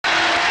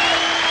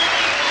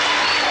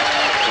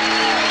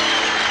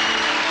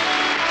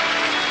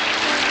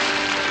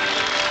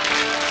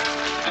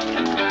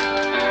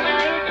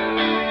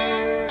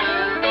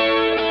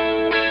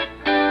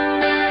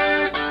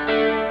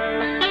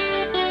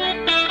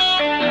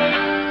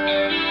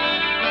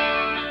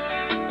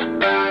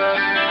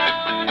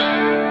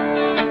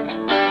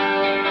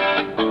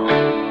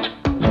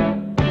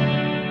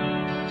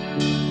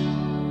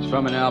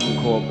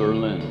album called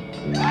Berlin.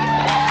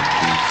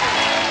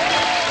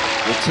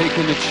 They're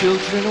taking the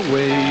children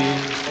away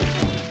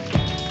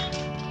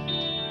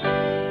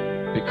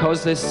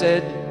because they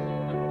said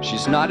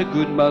she's not a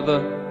good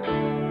mother.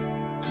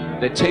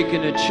 They're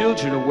taking the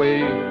children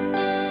away,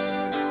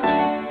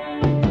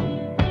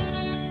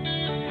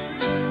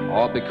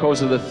 all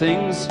because of the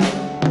things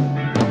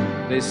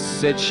they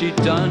said she'd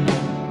done.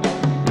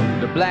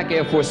 The black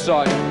Air Force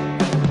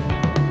sergeant,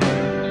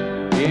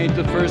 he ain't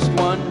the first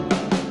one.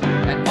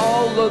 And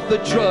all of the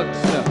drugs,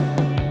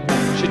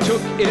 she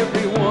took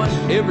everyone,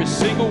 every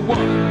single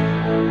one.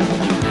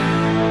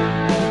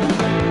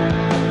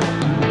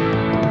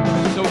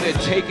 So they're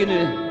taking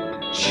the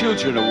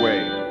children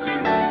away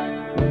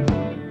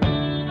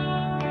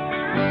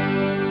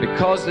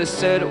because they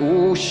said,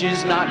 oh,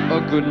 she's not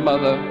a good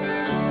mother.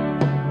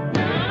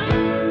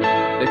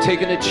 They're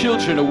taking the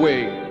children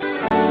away.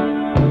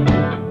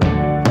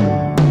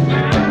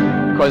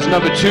 Because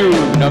number two,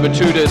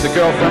 there's a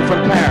girlfriend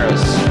from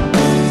Paris.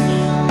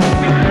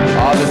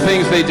 All the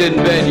things they did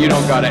in bed, you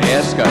don't gotta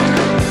ask us.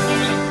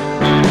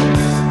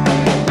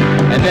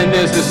 And then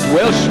there's this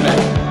Welshman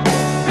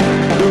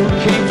who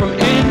came from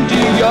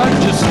India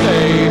to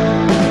stay.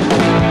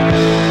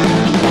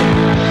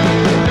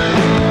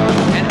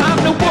 And I'm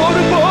the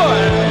water boy.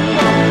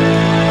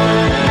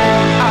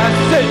 I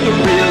said the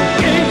real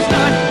game's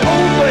not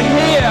over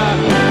here.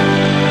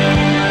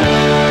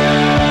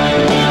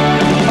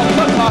 I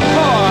put my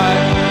heart,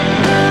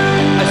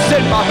 I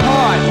said my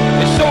heart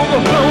is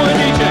overflowing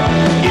each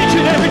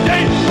and every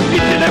day,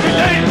 each and every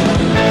day.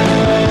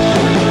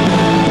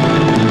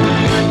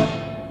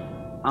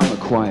 I'm a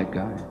quiet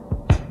guy,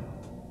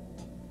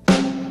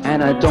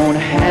 and I don't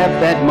have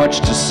that much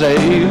to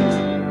say.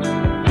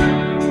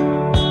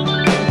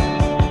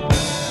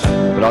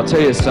 But I'll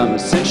tell you something,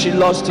 since she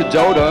lost her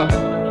daughter,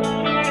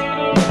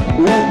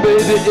 ooh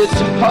baby, it's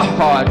her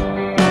heart.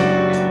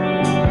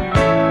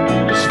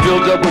 It's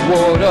filled up with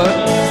water,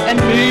 and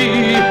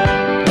me,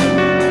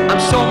 I'm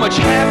so much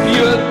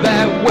happier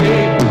that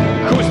way,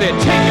 'cause they're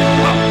taking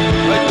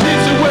my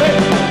kids away.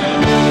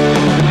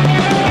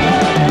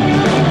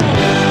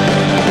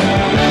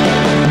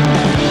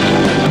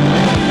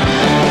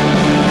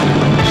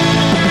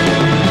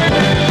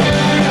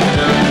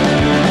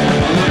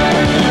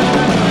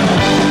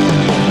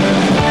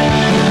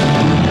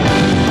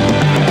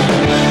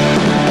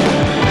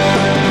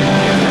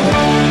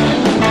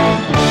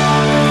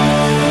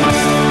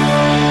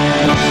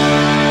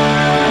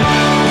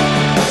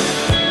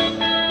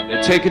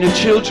 Taking the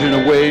children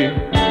away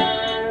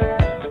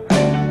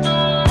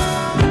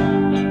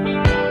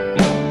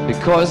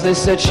because they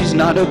said she's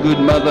not a good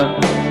mother.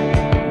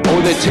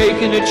 Oh, they're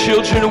taking the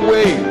children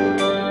away,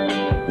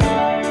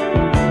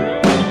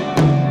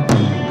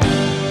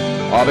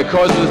 or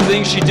because of the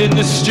things she did in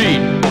the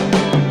street,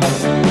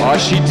 or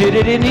she did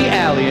it in the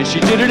alley, and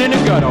she did it in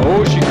the gutter.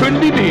 Oh, she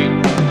couldn't be beat.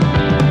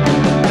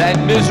 That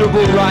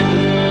miserable rotten,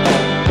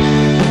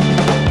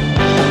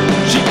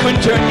 she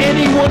couldn't turn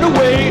anyone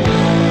away.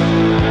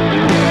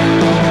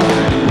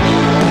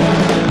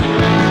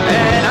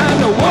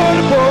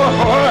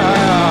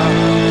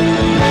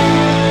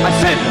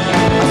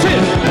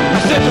 I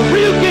said the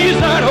real game's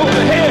not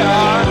over here.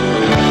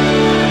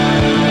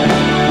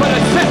 But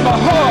I said my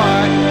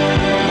heart,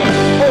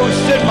 oh, I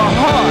said my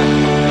heart,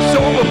 it's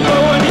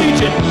overflowing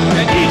each and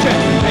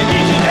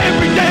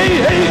every day,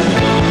 hey,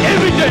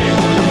 every day.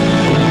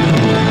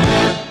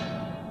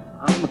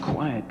 I'm a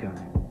quiet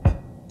guy,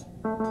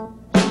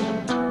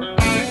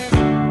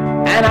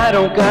 and I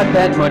don't got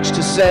that much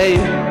to say.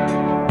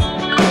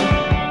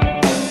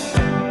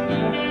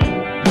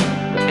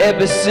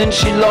 Ever since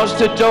she lost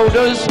her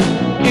daughters,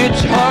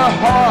 it's her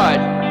heart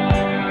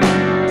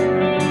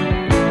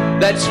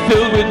that's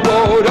filled with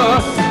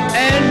water,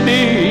 and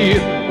me,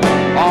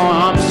 oh,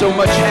 I'm so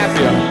much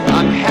happier.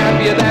 I'm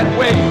happier that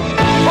way.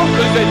 Oh,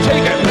 'cause they're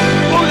taking